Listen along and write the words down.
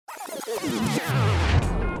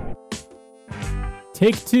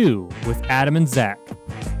Take Two with Adam and Zach.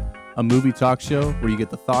 A movie talk show where you get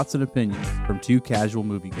the thoughts and opinions from two casual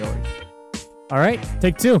moviegoers. All right,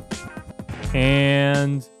 take two.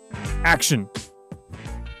 And action.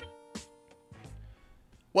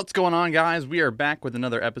 What's going on, guys? We are back with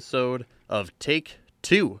another episode of Take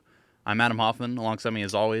Two. I'm Adam Hoffman. Alongside me,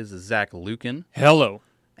 as always, is Zach Lukin. Hello.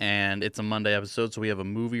 And it's a Monday episode, so we have a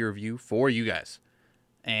movie review for you guys.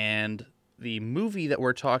 And the movie that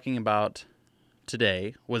we're talking about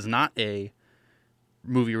today was not a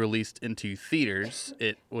movie released into theaters.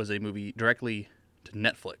 It was a movie directly to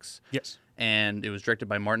Netflix. Yes. And it was directed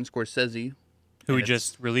by Martin Scorsese. Who we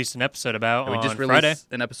just released an episode about on Friday. We just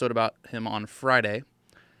released an episode about him on Friday.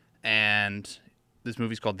 And this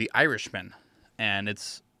movie's called The Irishman. And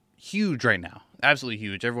it's huge right now. Absolutely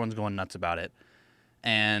huge. Everyone's going nuts about it.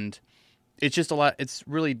 And it's just a lot. It's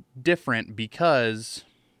really different because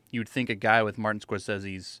you'd think a guy with Martin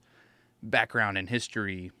Scorsese's background and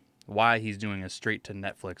history, why he's doing a straight to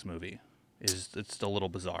Netflix movie it's a little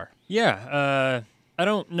bizarre. Yeah. I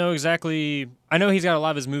don't know exactly. I know he's got a lot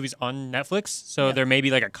of his movies on Netflix, so there may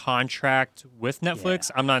be like a contract with Netflix.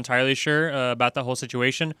 Yeah. I'm not entirely sure about the whole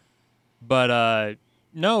situation. But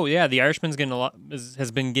no, yeah, The Irishman's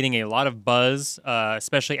has been getting a lot of buzz,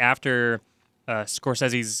 especially after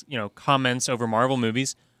Scorsese's comments over Marvel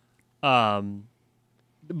movies.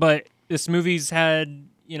 But this movie's had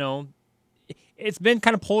it's been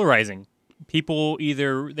kind of polarizing. People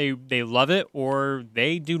either they love it or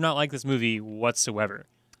they do not like this movie whatsoever.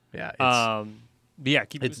 Yeah.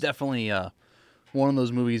 It's definitely one of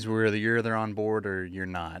those movies where you're either on board or you're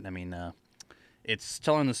not. I mean, it's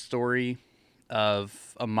telling the story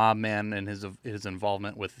of a mob man and his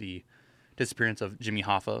involvement with the disappearance of Jimmy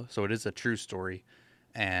Hoffa. So it is a true story.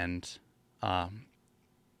 And Al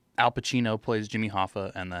Pacino plays Jimmy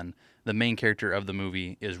Hoffa, and then the main character of the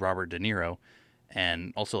movie is Robert De Niro.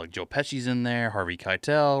 And also, like, Joe Pesci's in there, Harvey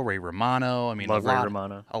Keitel, Ray Romano. I mean, Love Ray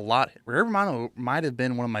Romano. A lot. Ray Romano might have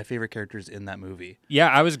been one of my favorite characters in that movie. Yeah,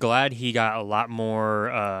 I was glad he got a lot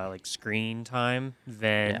more screen time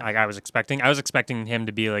than I was expecting. I was expecting him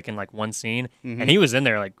to be in one scene, and he was in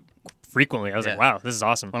there frequently. I was like, wow, this is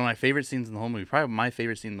awesome. One of my favorite scenes in the whole movie, probably my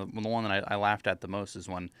favorite scene, the one that I laughed at the most, is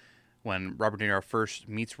when Robert De Niro first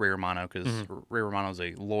meets Ray Romano, because Ray Romano's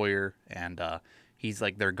a lawyer, and he's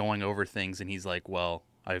they're going over things, and he's like, well,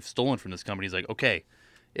 I've stolen from this company. He's like, okay,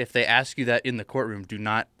 if they ask you that in the courtroom, do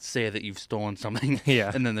not say that you've stolen something.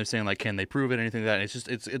 Yeah. And then they're saying, can they prove it, anything like that. And it's just,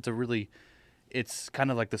 it's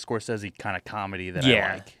kind of like the Scorsese kind of comedy that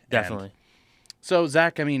I like. Definitely. And so,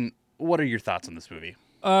 Zach, I mean, what are your thoughts on this movie?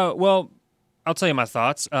 Well, I'll tell you my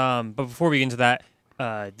thoughts. But before we get into that,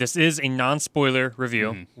 this is a non-spoiler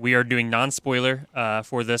review. Mm-hmm. We are doing non-spoiler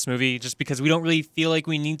for this movie just because we don't really feel like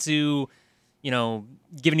we need to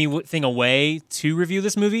give anything away to review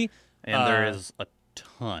this movie. And there is a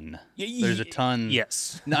ton. There's a ton.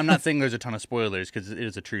 Yes. No, I'm not saying there's a ton of spoilers because it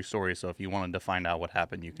is a true story. So if you wanted to find out what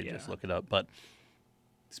happened, you could just look it up. But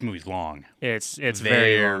this movie's long. It's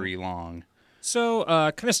very long. So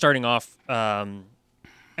kind of starting off,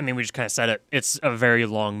 we just kind of said it. It's a very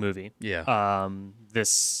long movie. Yeah.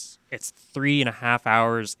 It's 3.5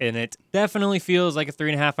 hours, and it definitely feels like a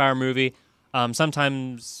 3.5 hour movie.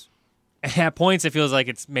 Sometimes at points it feels like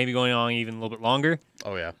it's maybe going on even a little bit longer.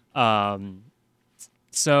 Oh yeah.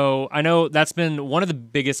 So I know that's been one of the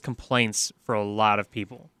biggest complaints for a lot of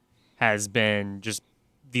people, has been just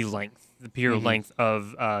the pure length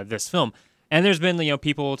of this film. And there's been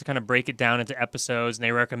people to kind of break it down into episodes, and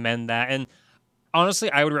they recommend that. And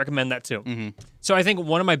honestly, I would recommend that too. Mm-hmm. So I think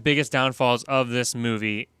one of my biggest downfalls of this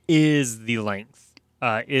movie is the length.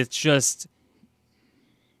 It's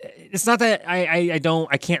not that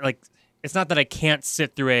it's not that I can't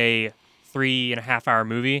sit through a 3.5 hour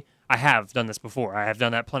movie. I have done this before. I have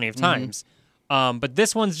done that plenty of times. But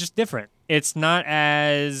this one's just different. It's not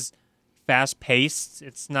as fast-paced.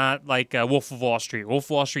 It's not like Wolf of Wall Street. Wolf of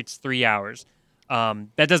Wall Street's 3 hours.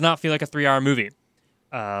 That does not feel like a 3-hour movie.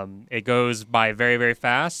 It goes by very, very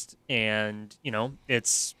fast, and,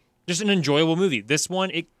 it's just an enjoyable movie. This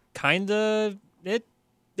one, it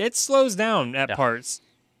slows down at parts.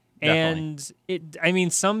 Definitely.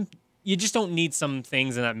 And you just don't need some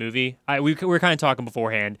things in that movie. We were kind of talking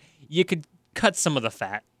beforehand. You could cut some of the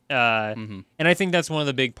fat. And I think that's one of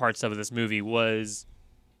the big parts of this movie was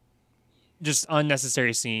just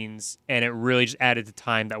unnecessary scenes, and it really just added to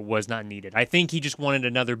time that was not needed. I think he just wanted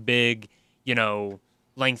another big,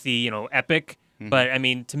 lengthy, epic. But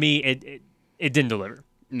to me, it didn't deliver.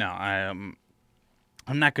 No, I'm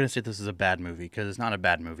not going to say this is a bad movie because it's not a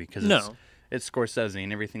bad movie because it's Scorsese,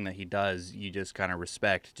 and everything that he does, you just kind of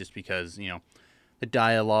respect, just because the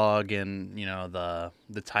dialogue and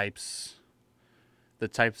the types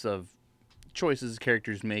of choices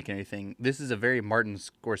characters make and everything. This is a very Martin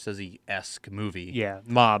Scorsese-esque movie. Yeah,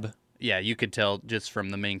 Mob. Yeah, you could tell just from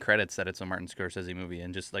the main credits that it's a Martin Scorsese movie,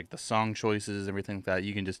 and just like the song choices, everything like that,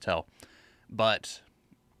 you can just tell. But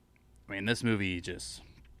I mean, this movie just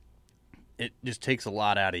takes a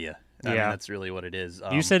lot out of you. I mean, that's really what it is.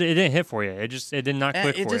 You said it didn't hit for you. It did not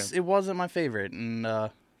click for you. It wasn't my favorite, and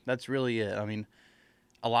that's really it. I mean,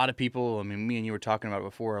 a lot of people. I mean, me and you were talking about it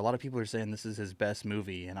before. A lot of people are saying this is his best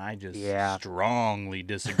movie, and I just strongly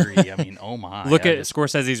disagree. I mean, oh my! Look at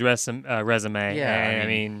Scorsese's resume. Yeah, I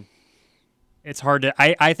mean, it's hard to.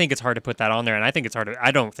 I think it's hard to put that on there, and I think it's hard to. I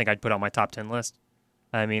don't think I'd put it on my top 10 list.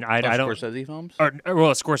 I mean, I don't. Scorsese films?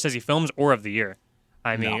 Scorsese films or of the year.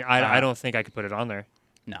 I mean, No, I don't think I could put it on there.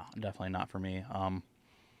 No, definitely not for me.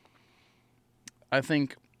 I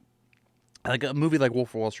think like a movie like Wolf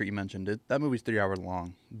of Wall Street, you mentioned it. That movie's 3 hours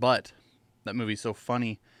long, but that movie's so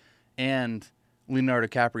funny, and Leonardo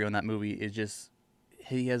DiCaprio in that movie is just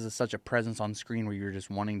he has such a presence on screen where you're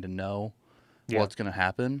just wanting to know what's going to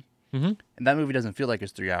happen. Mm-hmm. And that movie doesn't feel like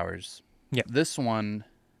it's 3 hours. Yeah. This one,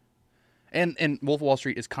 and Wolf of Wall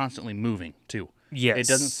Street is constantly moving too. Yes. It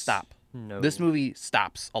doesn't stop. No. This movie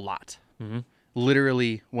stops a lot. Mm-hmm.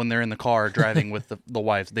 Literally, when they're in the car driving with the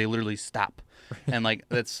wives, they literally stop, and like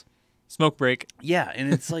that's smoke break. Yeah,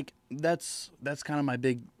 and it's like that's kind of my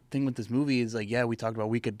big thing with this movie is like, yeah, we talked about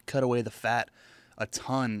we could cut away the fat a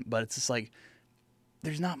ton, but it's just like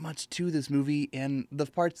there's not much to this movie, and the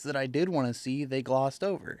parts that I did want to see, they glossed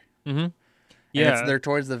over. Mm-hmm. Yeah, and they're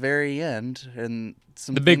towards the very end, and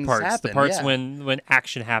the big parts, happen. The parts when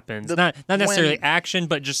action happens, not necessarily action,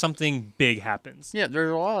 but just something big happens. Yeah,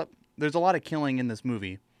 there's a lot of killing in this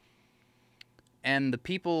movie, and the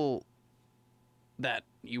people that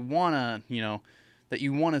you wanna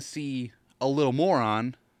see a little more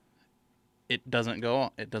on, it doesn't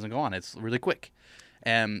go on. It's really quick,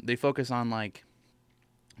 and they focus on like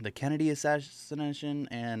the Kennedy assassination,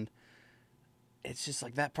 and it's just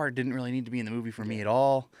like that part didn't really need to be in the movie for me at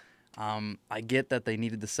all. I get that they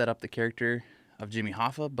needed to set up the character of Jimmy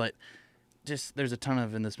Hoffa, but just there's a ton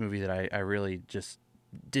of in this movie that I really just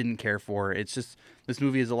didn't care for. It's just this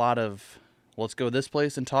movie is a lot of let's go this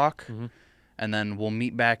place and talk, and then we'll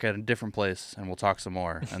meet back at a different place and we'll talk some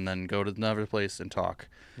more, and then go to another place and talk.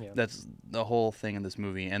 Yeah. That's the whole thing in this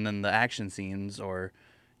movie. And then the action scenes, or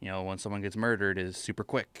when someone gets murdered, is super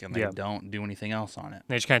quick, and they don't do anything else on it.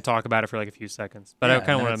 They just kind of talk about it for like a few seconds. But I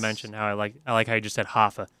kind of want to mention how I like how you just said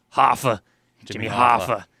Hoffa, Jimmy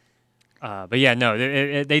Hoffa. But yeah, no,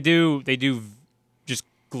 they do just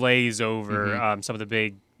glaze over some of the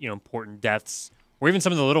big important deaths, or even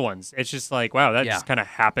some of the little ones. It's just like, wow, that just kind of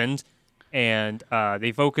happened, and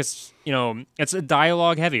they focus. It's a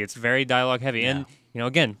dialogue heavy. It's very dialogue heavy, and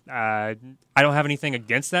again, I don't have anything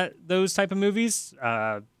against those type of movies.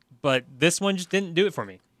 But this one just didn't do it for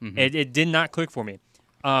me. Mm-hmm. It did not click for me.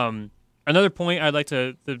 Another point I'd like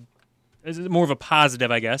to is more of a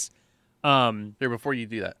positive, I guess. Here, before you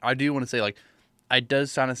do that, I do want to say, like, it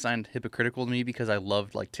does sound hypocritical to me because I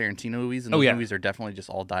loved like Tarantino movies, and those movies are definitely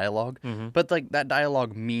just all dialogue. Mm-hmm. But like that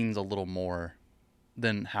dialogue means a little more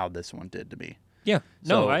than how this one did to me. Yeah,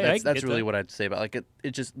 so that's really what I'd say about like it.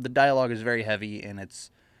 It just the dialogue is very heavy, and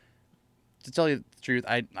it's to tell you the truth,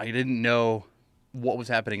 I didn't know what was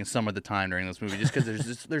happening some of the time during this movie, just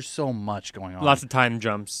because there's so much going on. Lots of time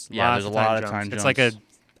jumps. Yeah, there's a lot of time jumps. It's like I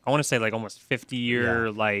want to say like almost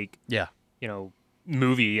 50-year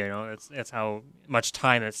movie. That's how much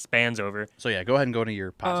time it spans over. So yeah, go ahead and go into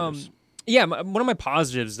your positives. One of my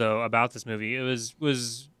positives though about this movie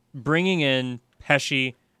was bringing in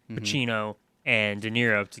Pesci, Pacino, and De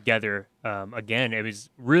Niro together again. It was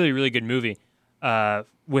really, really good movie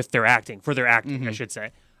with their acting, I should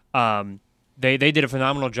say. They did a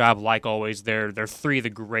phenomenal job, like always. They're three of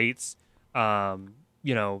the greats.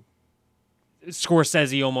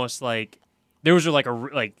 Scorsese almost like those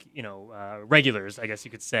are regulars, I guess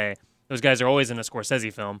you could say. Those guys are always in a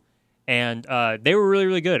Scorsese film, and they were really,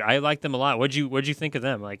 really good. I liked them a lot. What'd you think of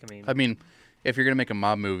them? I mean, if you're gonna make a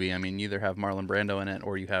mob movie, I mean, you either have Marlon Brando in it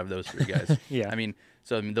or you have those three guys. Yeah. I mean,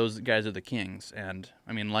 those guys are the kings, and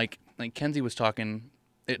I mean, like Kenzie was talking,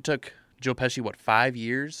 it took Joe Pesci 5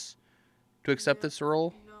 years to accept this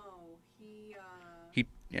role. No, it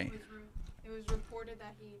was reported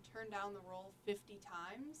that he turned down the role 50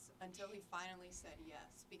 times until he finally said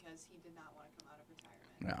yes because he did not want to come out of retirement.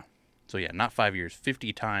 Yeah. So yeah, not 5 years,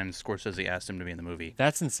 50 times Scorsese asked him to be in the movie.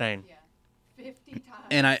 That's insane. Yeah. 50 times.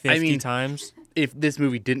 And I 50 mean, times. if this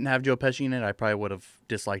movie didn't have Joe Pesci in it, I probably would have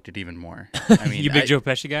disliked it even more. I mean, You big Joe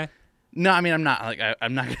Pesci guy? No, I mean, I'm not like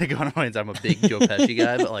I'm not gonna go on audience. I'm a big Joe Pesci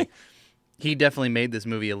guy, but like, he definitely made this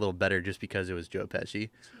movie a little better just because it was Joe Pesci.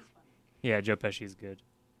 Yeah, Joe Pesci's good.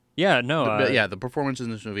 Yeah, no. But yeah, the performances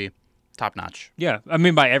in this movie, top notch. Yeah, I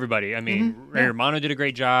mean by everybody. I mean, Ray yeah. Romano did a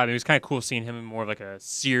great job. It was kind of cool seeing him in more of like a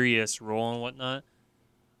serious role and whatnot.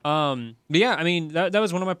 But yeah, I mean that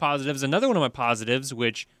was one of my positives. Another one of my positives,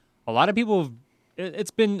 which a lot of people,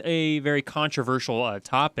 it's been a very controversial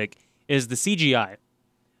topic, is the CGI.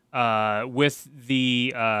 With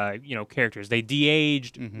the characters, they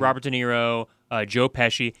de-aged Robert De Niro, Joe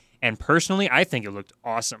Pesci, and personally, I think it looked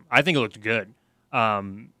awesome. I think it looked good.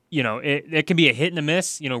 It can be a hit and a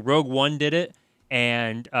miss. Rogue One did it,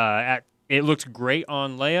 and it looked great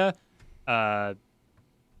on Leia, and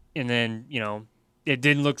then it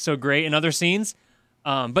didn't look so great in other scenes.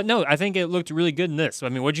 But no, I think it looked really good in this. So, I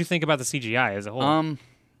mean, what did you think about the CGI as a whole?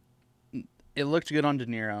 It looked good on De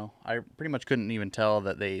Niro. I pretty much couldn't even tell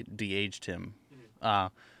that they de-aged him.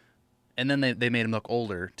 And then they made him look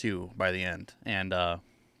older too by the end. And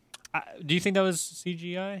do you think that was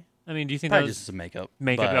CGI? I mean, do you think probably that was just some makeup?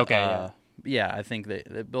 makeup? But, Okay, yeah, I think they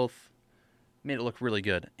both made it look really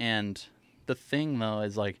good. And the thing though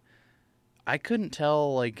is like, I couldn't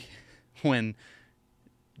tell like when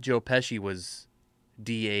Joe Pesci was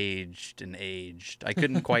de-aged and aged. I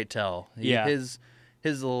couldn't quite tell. Yeah. His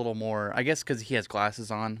is a little more, I guess, because he has glasses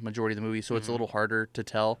on majority of the movie, so it's a little harder to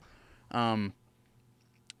tell.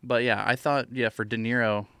 But yeah, I thought for De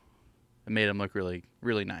Niro, it made him look really,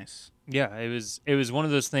 really nice. Yeah, it was one of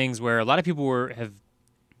those things where a lot of people have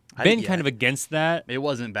been kind of against that. It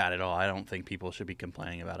wasn't bad at all. I don't think people should be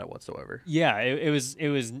complaining about it whatsoever. Yeah, it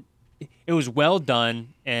was well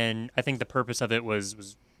done, and I think the purpose of it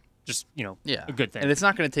was just a good thing. And it's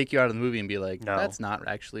not going to take you out of the movie and be like, No. that's not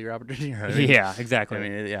actually Robert De Niro. I mean, yeah, exactly. I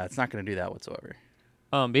mean, it's not going to do that whatsoever.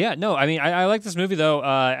 But yeah, no, I mean, I like this movie though.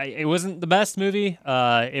 It wasn't the best movie.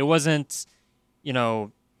 It wasn't,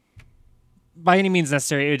 by any means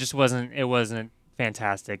necessary. It just wasn't. It wasn't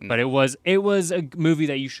fantastic. But it was a movie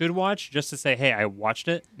that you should watch just to say, hey, I watched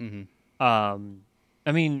it. Mm-hmm.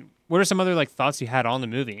 I mean, what are some other thoughts you had on the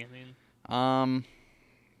movie? I mean,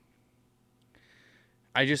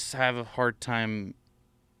 I just have a hard time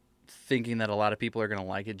thinking that a lot of people are going to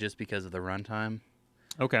like it just because of the runtime.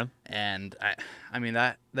 okay. And I mean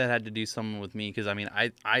that had to do something with me because I mean I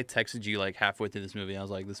texted you like halfway through this movie. I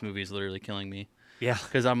was like, this movie is literally killing me. Yeah.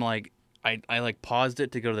 Because I'm like I like paused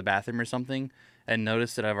it to go to the bathroom or something and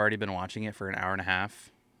noticed that I've already been watching it for an hour and a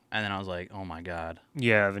half, and then I was like, oh my god.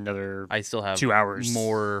 Yeah, I have another. I still have 2 hours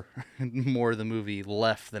more of the movie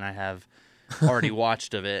left than I have already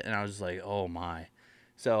watched of it, and I was just like, oh my.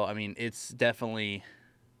 So I mean, it's definitely.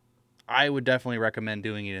 I would definitely recommend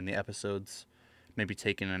doing it in the episodes. Maybe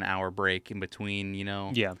taking an hour break in between,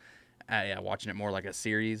 Yeah. Watching it more like a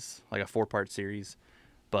series, like a 4-part series.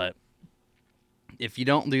 But if you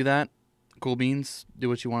don't do that, cool beans, do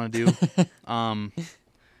what you want to do.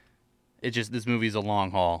 This movie's a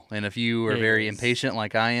long haul, and if you are very impatient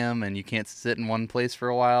like I am, and you can't sit in one place for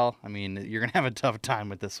a while, I mean, you're gonna have a tough time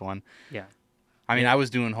with this one. Yeah. I mean, I was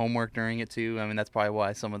doing homework during it too. I mean, that's probably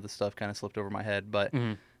why some of the stuff kind of slipped over my head, but.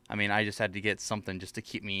 Mm-hmm. I mean, I just had to get something just to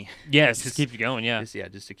keep me. Yes, just keep you going. Yeah.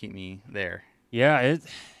 Just to keep me there. Yeah.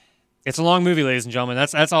 It's a long movie, ladies and gentlemen.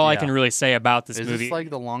 That's all I Yeah. can really say about this movie. Is this like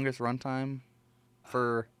the longest runtime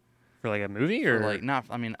for like a movie or like not?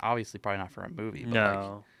 I mean, obviously, probably not for a movie. But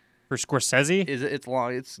no? For Scorsese, like, is it? It's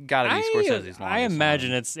long. It's got to be Scorsese's longest. I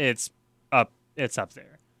imagine it's up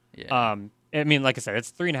there. Yeah. I mean, like I said,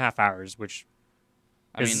 it's 3.5 hours, which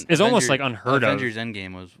I mean, is almost like unheard of. Avengers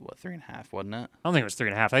Endgame was what 3.5, wasn't it? I don't think it was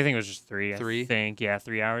 3.5. I think it was just 3. 3? I think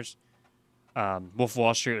 3 hours. Wolf of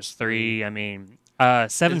Wall Street was 3. I mean,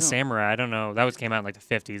 Seven Samurai. I don't know. That came out in like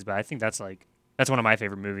the 50s, but I think that's one of my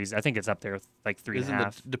favorite movies. I think it's up there with like 3.5.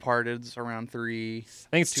 Isn't Departed's around 3? I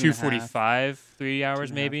think it's 2:45, 3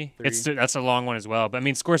 hours maybe. 3. That's a long one as well. But I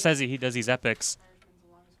mean, Scorsese, he does these epics. Irishman's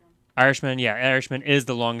the longest one. Irishman is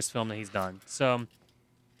the longest film that he's done. So,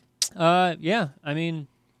 yeah. I mean,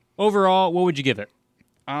 overall, what would you give it?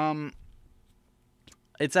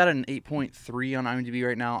 It's at an 8.3 on IMDb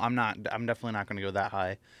right now. I'm definitely not going to go that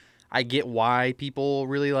high. I get why people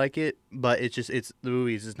really like it, but the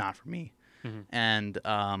movie is just not for me. Mm-hmm. And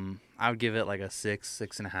I would give it like a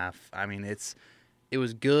 6.5. I mean, it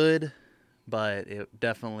was good, but it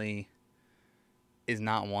definitely is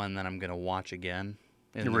not one that I'm going to watch again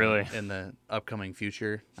in the upcoming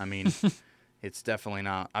future. I mean, it's definitely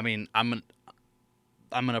not. I mean, I'm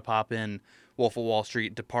going to pop in Wolf of Wall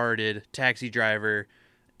Street, Departed, Taxi Driver,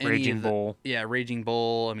 Raging Bull. Yeah, Raging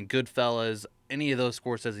Bull. I mean, Goodfellas. Any of those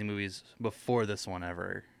Scorsese movies before this one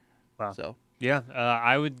ever. Wow. So Yeah,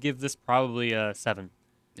 I would give this probably a 7.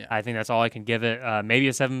 Yeah. I think that's all I can give it. Maybe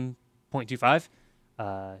a 7.25.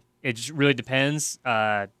 It just really depends.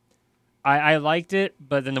 I liked it,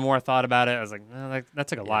 but then the more I thought about it, I was like, no, that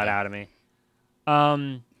took a lot out of me.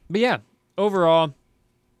 But yeah, overall,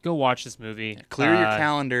 go watch this movie. clear your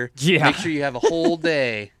calendar. Yeah. Make sure you have a whole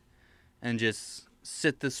day, and just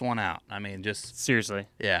sit this one out. I mean, just Seriously,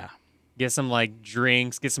 yeah. get some like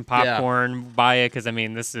drinks, get some popcorn, buy it, because I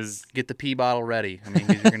mean, this is. Get the pee bottle ready. I mean,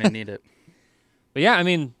 'cause you're gonna need it. But yeah, I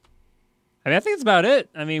think that's about it.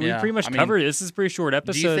 I mean, we Yeah, pretty much I mean, covered it. This is a pretty short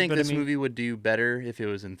episode. Do you think but this I mean, movie would do better if it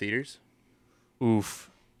was in theaters? Oof.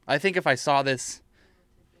 I think if I saw this,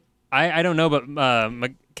 I don't know, but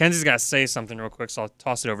Mackenzie's got to say something real quick, so I'll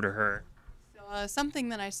toss it over to her. So something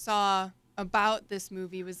that I saw about this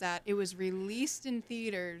movie was that it was released in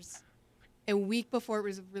theaters a week before it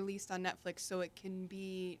was released on Netflix, so it can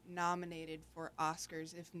be nominated for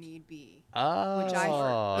Oscars if need be. oh, Which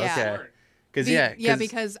yeah. okay. Because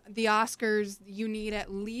Because the Oscars, you need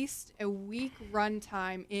at least a week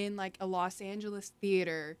runtime in like a Los Angeles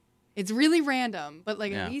theater. It's really random, but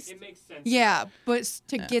like Yeah. at least It makes sense. yeah, but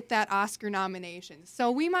to get that Oscar nomination. So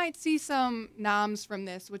we might see some noms from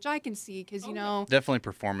this, which I can see because you know, definitely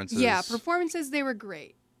performances. yeah, performances they were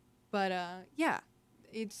great, but yeah,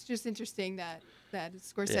 it's just interesting that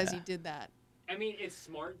Scorsese Yeah. did that. I mean, it's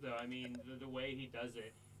smart though. I mean, the way he does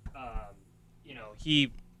it, you know,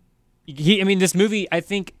 he. I mean, this movie, I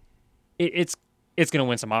think it's gonna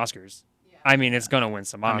win some Oscars. Yeah. I mean, it's gonna win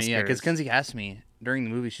some Oscars. I mean, yeah, because Kenzie asked me during the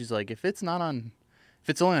movie, she's like, if it's only on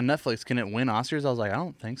Netflix, can it win Oscars? I was like, I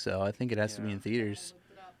don't think so. I think it has to be in theaters.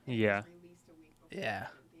 Yeah. Yeah.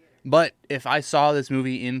 But if I saw this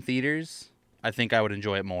movie in theaters, I think I would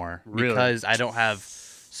enjoy it more. Really? Because I don't have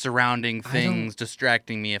surrounding things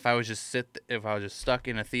distracting me. If I was just stuck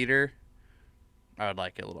in a theater, I would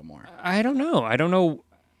like it a little more. I don't know.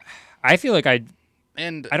 I feel like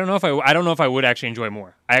And I don't know if I would actually enjoy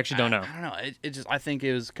more. I actually don't know. I don't know. I think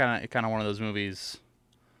it was kind of one of those movies.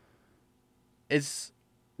 It's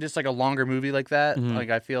just like a longer movie like that. Mhm. Like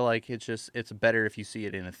I feel like it's better if you see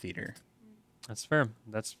it in a theater. That's fair.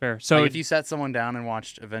 So Like if you sat someone down and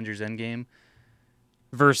watched Avengers Endgame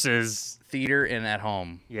versus theater and at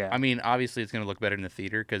home. Yeah. I mean, obviously it's going to look better in the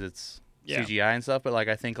theater cuz it's Yeah. CGI and stuff, but like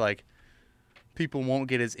I think like people won't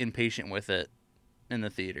get as impatient with it in the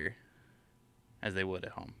theater as they would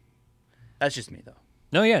at home. That's just me though.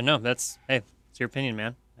 that's it's your opinion,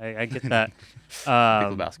 man. I get that.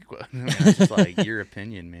 People basketball. It's just like your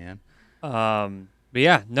opinion, man. But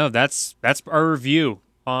yeah, no, that's our review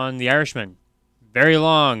on The Irishman. Very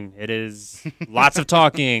long. It is lots of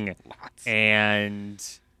talking and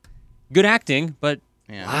good acting, but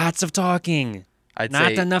Yeah. lots of talking. I'd Not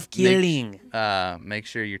say enough killing. Make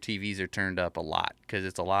sure your TVs are turned up a lot because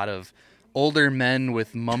it's a lot of older men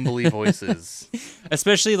with mumbly voices.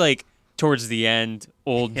 Especially like towards the end,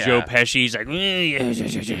 old Yeah. Joe Pesci's like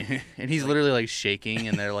And he's literally like shaking,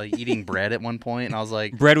 and they're like eating bread at one point, and I was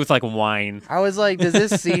like, bread with like wine. does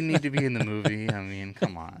this scene need to be in the movie? I mean,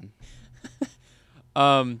 come on.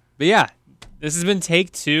 But yeah, this has been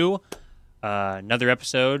take 2. Another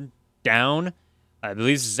episode down. I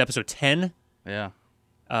believe this is episode 10. Yeah.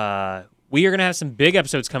 We are going to have some big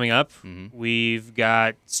episodes coming up. Mm-hmm. We've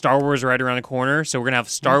got Star Wars right around the corner. So we're going to have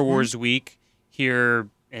Star Wars week here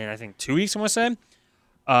in, I think, 2 weeks, I want to say.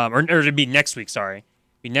 Or it'd be next week, sorry.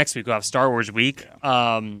 Next week we'll have Star Wars week.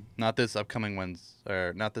 Not this upcoming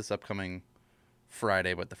not this upcoming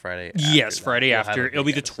Friday, but the Friday after. Yes, that. Friday We'll have after. a big It'll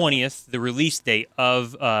be the episode. 20th, the release date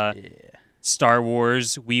of Star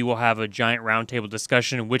Wars. We will have a giant roundtable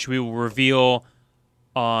discussion, which we will reveal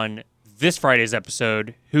on this Friday's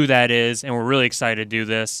episode who that is, and we're really excited to do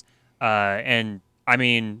this. And I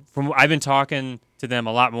mean, I've been talking to them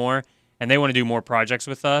a lot more, and they want to do more projects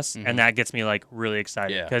with us, and that gets me like really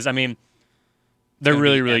excited Yeah. because I mean, they're gonna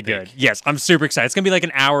really be really epic. good. Yes, I'm super excited. It's gonna be like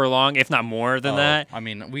an hour long, if not more than that. I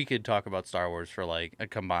mean, we could talk about Star Wars for like a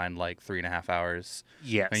combined like 3.5 hours.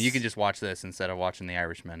 Yes, I mean, you can just watch this instead of watching The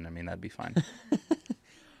Irishman. I mean, that'd be fine.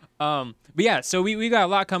 But yeah, so we got a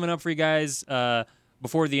lot coming up for you guys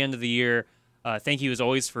before the end of the year. Thank you as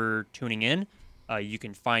always for tuning in. You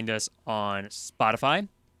can find us on Spotify,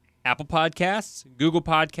 Apple Podcasts, Google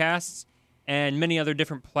Podcasts, and many other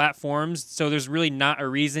different platforms. So there's really not a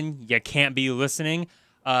reason you can't be listening.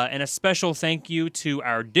 And a special thank you to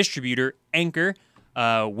our distributor, Anchor.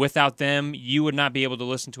 Without them, you would not be able to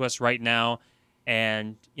listen to us right now.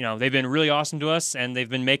 And, you know, they've been really awesome to us, and they've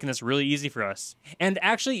been making this really easy for us. And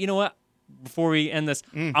actually, you know what? Before we end this,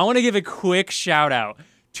 I want to give a quick shout out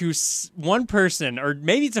to one person, or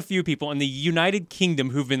maybe it's a few people in the United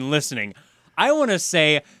Kingdom who've been listening, I want to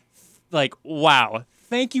say, like, wow,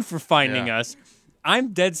 thank you for finding us.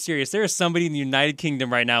 I'm dead serious. There is somebody in the United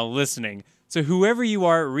Kingdom right now listening. So whoever you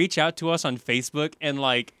are, reach out to us on Facebook and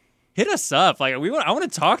like hit us up. Like I want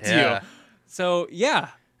to talk to you. So yeah.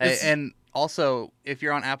 And also, if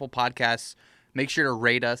you're on Apple Podcasts, make sure to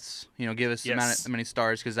rate us. Give us many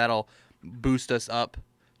stars, because that'll boost us up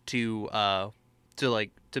to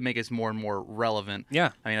make us more and more relevant.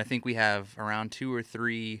 Yeah. I mean, I think we have around 2 or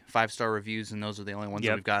 3 5-star reviews, and those are the only ones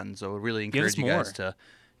that we've gotten. So we really encourage you guys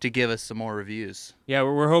to give us some more reviews. Yeah,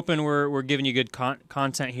 we're hoping we're giving you good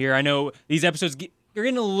content here. I know these episodes are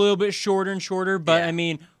getting a little bit shorter and shorter, but I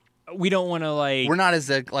mean, we don't want to we're not as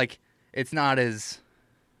it's not as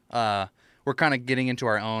we're kind of getting into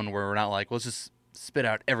our own, where we're not like, let's just spit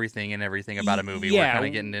out everything about a movie. Yeah. We're kind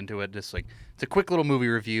of getting into it, just like it's a quick little movie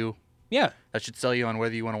review. Yeah. That should sell you on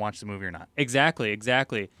whether you want to watch the movie or not. Exactly.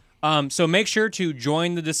 So make sure to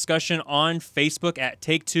join the discussion on Facebook at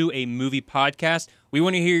Take Two, a movie podcast. We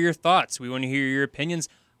want to hear your thoughts. We want to hear your opinions.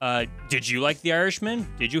 Did you like The Irishman?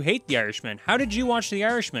 Did you hate The Irishman? How did you watch The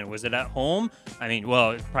Irishman? Was it at home? I mean,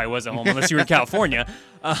 well, it probably was at home unless you were in California.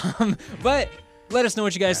 But let us know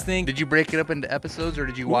what you guys think. Did you break it up into episodes, or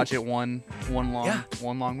did you watch it one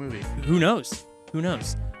long movie? Who knows?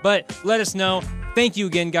 But let us know. Thank you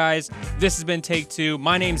again, guys. This has been Take Two.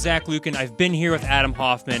 My name's Zach Lucan. I've been here with Adam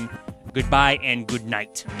Hoffman. Goodbye and good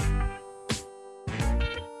night.